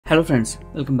Hello friends,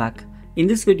 welcome back. In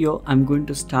this video, I'm going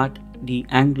to start the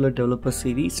Angular developer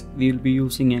series. We will be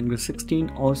using Angular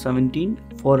 16 or 17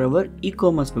 for our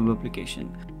e-commerce web application.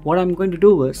 What I'm going to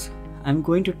do is, I'm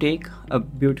going to take a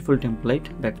beautiful template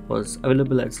that was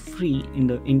available as free in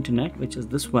the internet, which is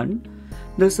this one.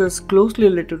 This is closely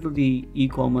related to the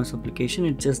e-commerce application.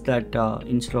 It's just that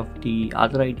instead of the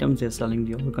other items, they're selling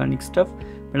the organic stuff.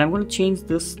 But I'm going to change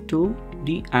this to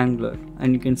the Angular,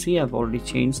 and you can see I've already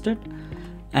changed it.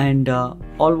 And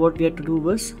all what we have to do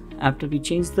is, after we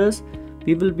change this,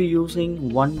 we will be using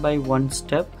one by one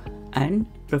step and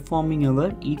performing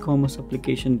our e-commerce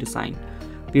application design.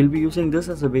 We'll be using this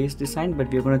as a base design, but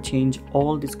we're going to change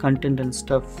all this content and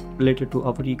stuff related to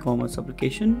our e-commerce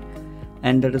application,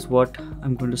 and that is what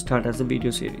I'm going to start as a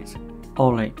video series.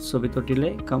 Alright, so without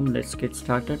delay, come let's get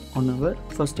started on our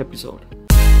first episode.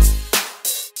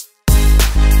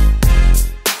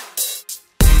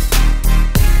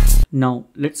 Now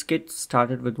let's get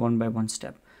started with one by one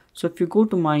step. So if you go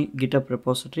to my GitHub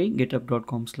repository,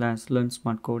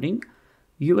 github.com/learnsmartcoding,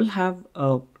 you will have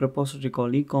a repository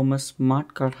called e-commerce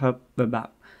smart cart hub web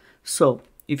app. So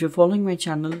if you're following my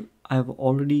channel, I have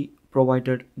already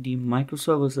provided the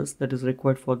microservices that is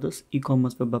required for this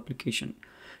e-commerce web application.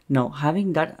 Now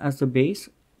having that as the base,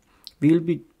 we will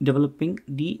be developing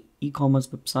the e-commerce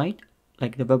website,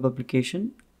 like the web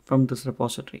application, from this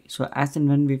repository. So as and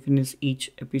when we finish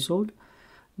each episode,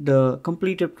 the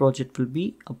completed project will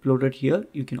be uploaded here.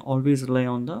 You can always rely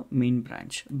on the main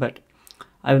branch, but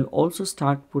I will also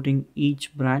start putting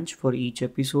each branch for each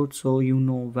episode, so you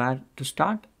know where to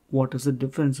start, what is the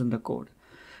difference in the code.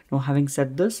 Now having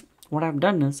said this, what I've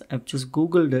done is I've just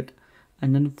googled it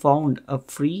and then found a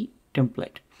free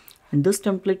template, and this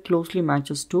template closely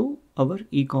matches to our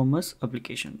e-commerce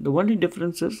application. The only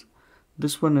difference is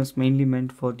this one is mainly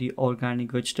meant for the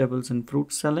organic vegetables and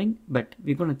fruit selling, but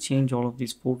we're going to change all of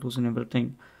these photos and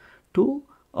everything to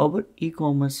our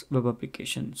e-commerce web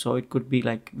application. So it could be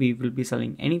like we will be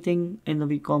selling anything in the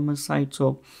e-commerce site,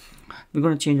 so we're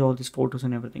going to change all these photos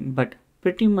and everything. But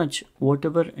pretty much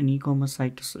whatever an e-commerce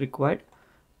site is required,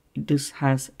 this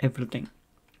has everything,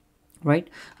 right?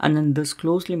 And then this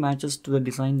closely matches to the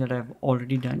design that I've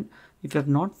already done. If you have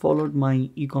not followed my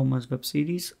e-commerce web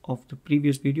series of the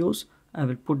previous videos, I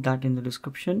will put that in the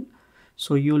description,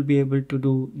 so you will be able to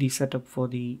do the setup for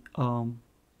the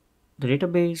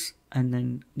database and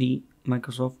then the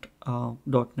Microsoft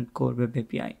 .NET Core Web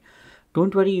API.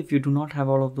 Don't worry if you do not have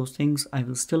all of those things. I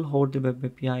will still hold the Web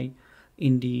API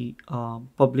in the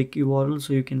public URL,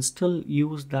 so you can still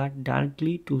use that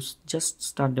directly to just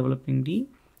start developing the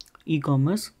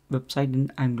e-commerce website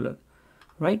in Angular,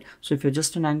 right? So if you're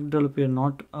just an Angular developer, you're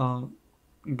not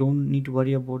you don't need to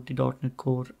worry about the .NET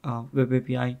Core Web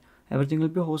API. Everything will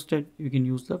be hosted. You can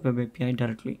use the Web API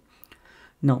directly.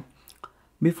 Now,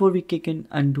 before we kick in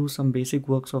and do some basic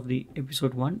works of the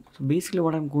episode 1, so basically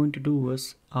what I'm going to do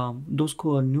is, those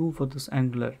who are new for this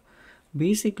Angular,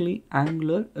 basically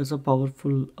Angular is a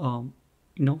powerful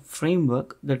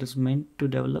framework that is meant to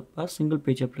develop a single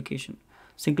page application.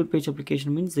 Single page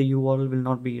application means the URL will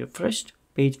not be refreshed,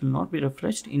 page will not be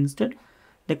refreshed. Instead,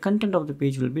 the content of the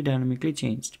page will be dynamically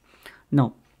changed.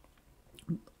 Now,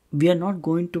 we are not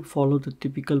going to follow the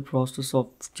typical process of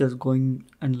just going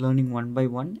and learning one by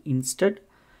one. Instead,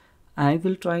 I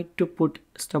will try to put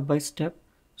step by step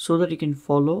so that you can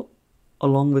follow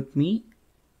along with me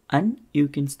and you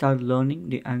can start learning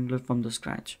the Angular from the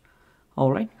scratch.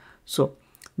 Alright, so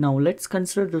now let's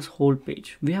consider this whole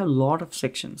page. We have a lot of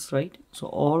sections, right? So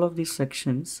all of these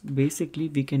sections, basically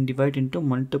we can divide into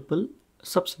multiple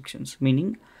subsections,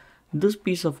 meaning this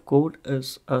piece of code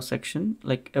is a section,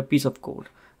 like a piece of code,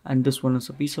 and this one is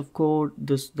a piece of code.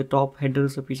 The top header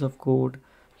is a piece of code.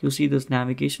 You see this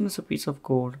navigation is a piece of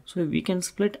code. So we can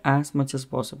split as much as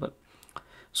possible.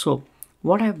 So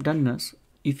what I've done is,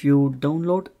 if you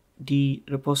download the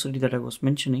repository that I was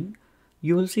mentioning,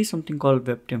 you will see something called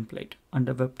web template.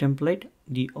 Under web template,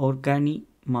 the organic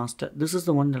master, this is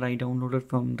the one that I downloaded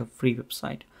from the free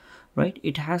website, right?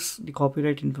 It has the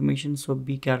copyright information, so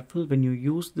be careful when you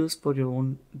use this for your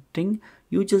own thing.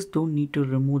 You just don't need to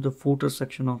remove the footer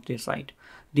section of their site.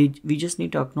 We just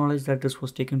need to acknowledge that this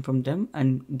was taken from them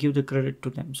and give the credit to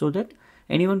them, so that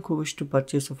anyone who wish to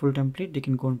purchase a full template, they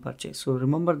can go and purchase. So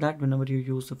remember that whenever you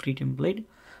use the free template,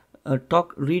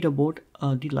 read about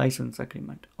the license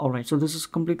agreement. Alright, so this is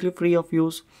completely free of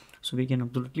use, so we can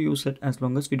absolutely use it as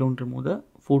long as we don't remove the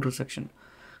footer section.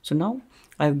 So now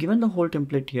I have given the whole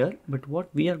template here, but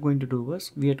what we are going to do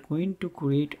is, we are going to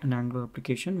create an Angular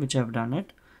application, which I have done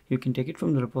it. You can take it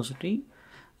from the repository,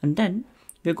 and then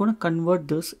we're going to convert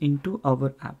this into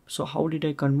our app. So how did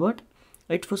I convert?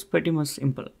 It was pretty much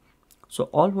simple. So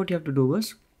all what you have to do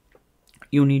is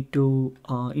you need to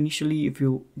initially, if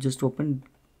you just open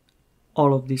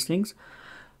all of these things,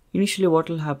 initially what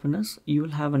will happen is you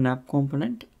will have an app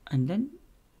component and then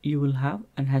you will have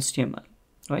an HTML,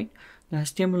 right? The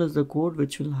HTML is the code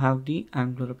which will have the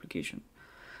Angular application.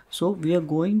 So we are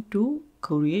going to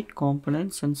create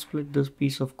components and split this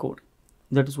piece of code.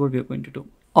 That is what we are going to do.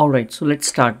 Alright, so let's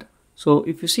start. So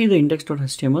if you see the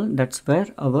index.html, that's where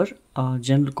our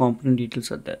general component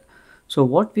details are there. So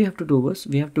what we have to do is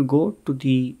we have to go to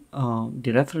the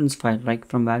reference file, right,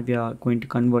 from where we are going to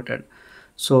convert it.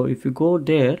 So if you go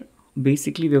there,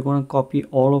 basically we're going to copy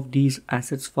all of these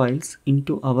assets files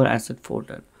into our asset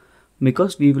folder,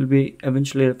 because we will be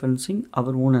eventually referencing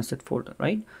our own asset folder,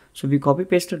 right? So we copy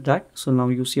pasted that. So now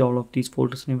you see all of these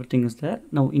folders and everything is there.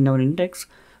 Now in our index,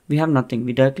 we have nothing.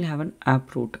 We directly have an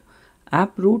app root.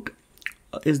 App root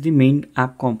is the main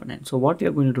app component. So what we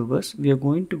are going to do is we are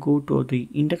going to go to the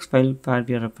index file where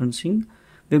we are referencing.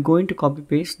 We're going to copy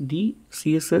paste the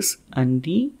CSS and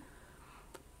the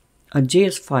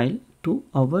JS file to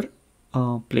our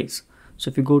place. So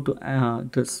if you go to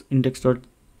this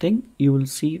index.thing, you will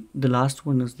see the last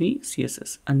one is the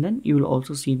CSS, and then you will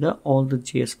also see all the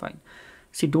JS file.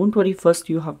 See, don't worry, first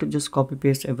you have to just copy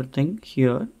paste everything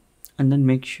here and then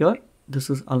make sure this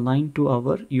is aligned to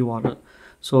our URL.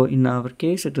 So in our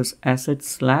case it is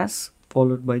assets /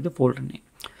 followed by the folder name.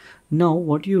 Now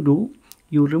what you do,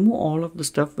 you remove all of the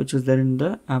stuff which is there in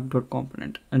the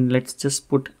app.component, and let's just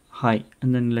put hi,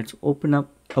 and then let's open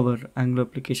up our Angular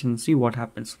application and see what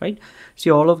happens, right? See,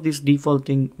 all of this default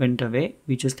thing went away.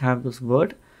 We just have this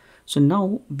word. So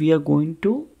now we are going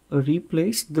to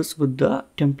replace this with the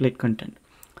template content.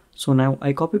 So now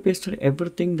I copy pasted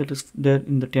everything that is there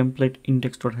in the template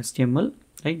index.html,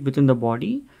 right, within the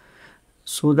body,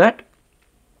 so that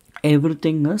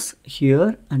everything is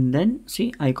here. And then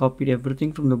see, I copied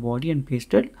everything from the body and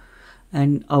pasted,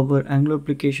 and our Angular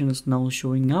application is now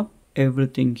showing up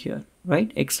everything here,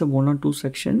 right, except 1 or 2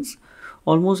 sections.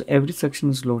 Almost every section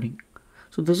is loading.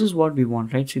 So this is what we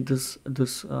want, right? See, this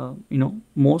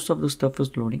most of the stuff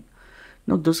is loading.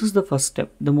 Now this is the first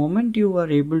step. The moment you are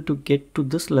able to get to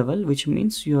this level, which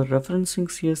means you are referencing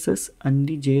CSS and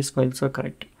the JS files are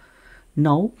correct.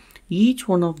 Now each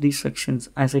one of these sections,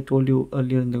 as I told you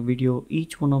earlier in the video,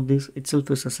 each one of these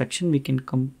itself is a section. We can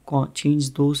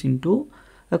change those into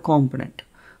a component.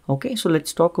 Okay, so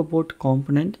let's talk about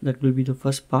component. That will be the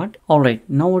first part. Alright,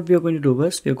 now what we are going to do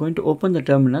is we are going to open the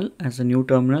terminal as a new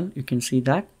terminal. You can see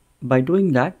that. By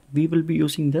doing that, we will be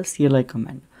using the CLI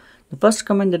command. The first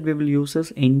command that we will use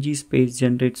is ng space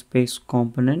generate space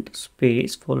component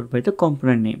space followed by the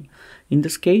component name. In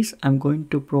this case, I'm going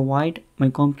to provide my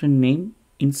component name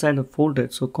inside a folder.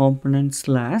 So component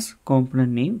 /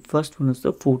 component name. First one is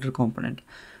the footer component.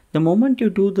 The moment you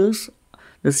do this,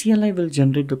 the CLI will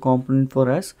generate the component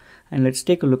for us, and let's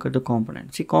take a look at the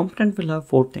component. See, component will have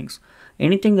 4 things.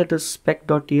 Anything that is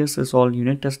spec.ts is all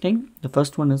unit testing. The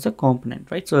first one is a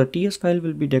component, right? So a TS file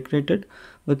will be decorated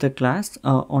with a class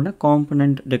on a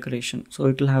component decoration. So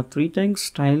it will have 3 things: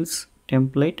 styles,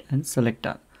 template, and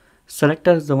selector.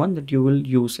 Selector is the one that you will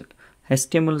use it.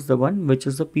 HTML is the one which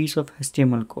is a piece of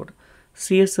HTML code.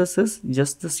 CSS is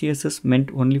just the CSS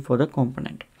meant only for the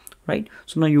component, right?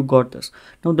 So now you got this.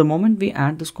 Now the moment we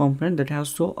add this component, that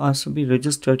has to be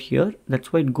registered here.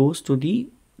 That's why it goes to the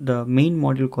main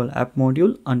module called app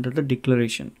module under the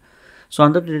declaration. So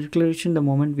under the declaration, the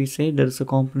moment we say there is a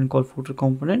component called footer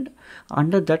component,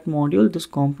 under that module this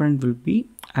component will be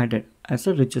added as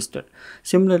a register.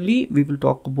 Similarly, we will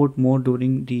talk about more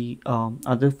during the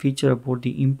other feature about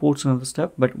the imports and other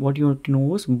stuff, but what you have to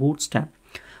know is bootstrap.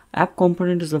 App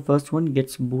component is the first one,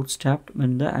 gets bootstrapped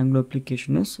when the Angular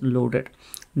application is loaded.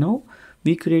 Now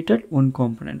we created one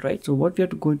component, right? So what we are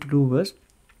going to do is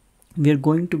we are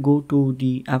going to go to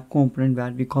the app component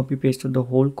where we copy pasted the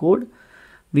whole code.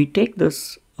 We take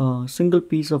this single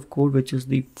piece of code, which is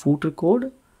the footer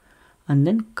code, and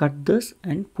then cut this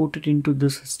and put it into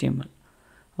this HTML.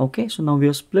 Okay, so now we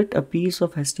have split a piece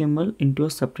of HTML into a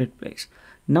separate place.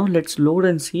 Now let's load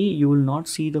and see. You will not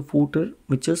see the footer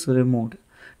which is removed.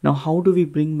 Now how do we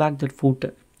bring back that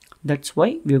footer? That's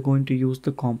why we are going to use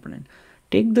the component.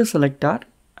 Take the selector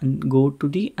and go to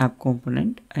the app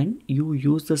component, and you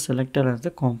use the selector as the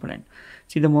component.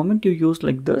 See, the moment you use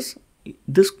like this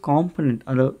component,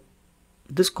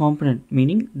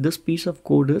 meaning this piece of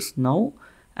code is now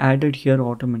added here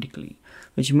automatically,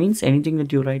 which means anything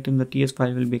that you write in the TS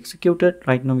file will be executed.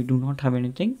 Right now we do not have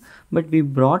anything, but we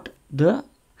brought the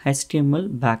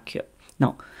HTML back here.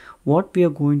 Now what we are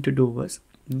going to do is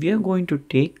we are going to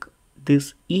take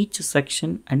this each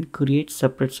section and create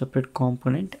separate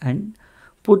component and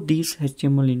put these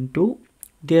HTML into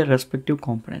their respective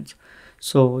components.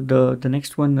 So the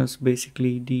next one is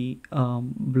basically the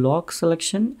block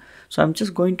selection. So I'm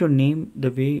just going to name the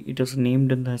way it is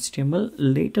named in the HTML.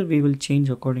 Later we will change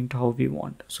according to how we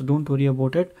want, so don't worry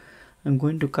about it. I'm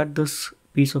going to cut this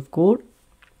piece of code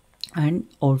and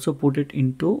also put it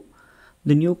into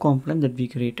the new component that we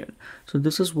created. So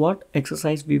this is what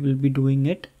exercise we will be doing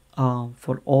it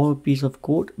for all piece of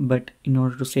code, but in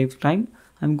order to save time,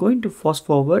 I'm going to fast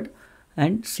forward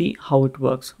and see how it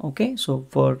works. Okay, so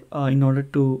for in order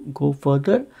to go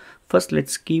further, first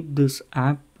let's keep this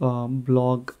app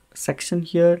blog section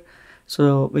here,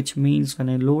 so which means when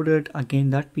I load it again,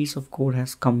 that piece of code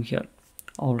has come here.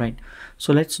 All right,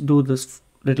 so let's do this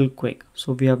little quick.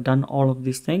 So we have done all of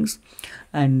these things,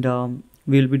 and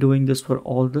we'll be doing this for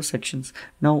all the sections.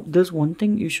 Now there's one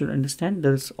thing you should understand,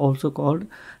 that is also called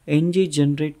ng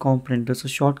generate component. There's a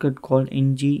shortcut called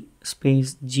ng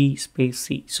space g space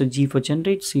c. So G for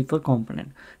generate, C for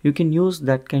component. You can use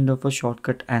that kind of a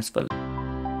shortcut as well.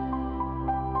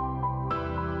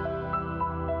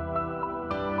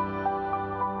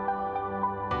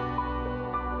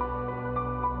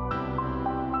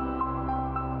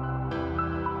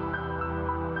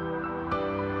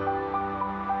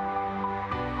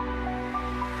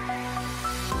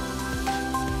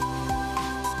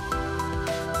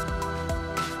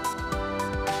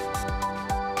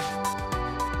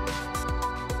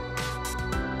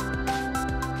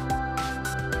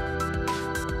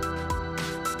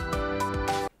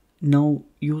 Now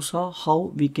you saw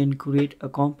how we can create a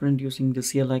component using the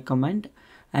CLI command,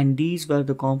 and these were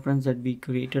the components that we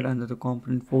created under the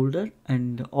component folder,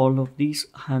 and all of these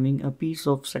having a piece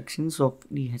of sections of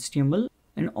the HTML,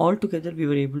 and all together we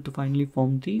were able to finally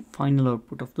form the final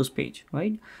output of this page,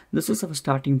 right? This is our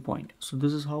starting point. So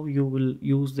this is how you will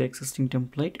use the existing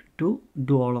template to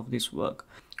do all of this work.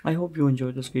 I hope you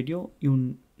enjoyed this video.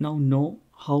 You now know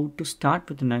how to start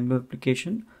with an Angular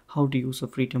application, how to use a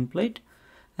free template,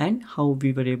 and how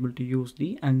we were able to use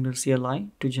the Angular CLI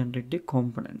to generate the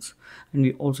components. And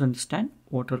we also understand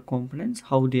what are components,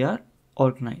 how they are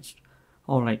organized.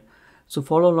 All right, so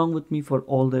follow along with me for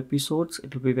all the episodes.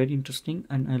 It will be very interesting,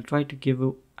 and I'll try to give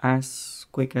you as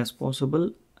quick as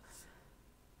possible.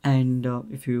 And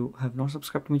if you have not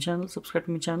subscribed to my channel, subscribe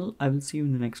to my channel. I will see you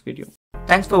in the next video.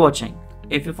 Thanks for watching.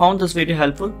 If you found this video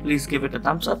helpful, please give it a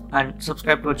thumbs up and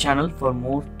subscribe to our channel for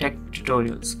more tech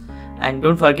tutorials. And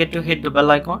don't forget to hit the bell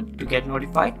icon to get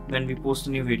notified when we post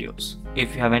new videos.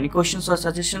 If you have any questions or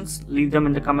suggestions, leave them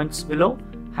in the comments below.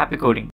 Happy coding!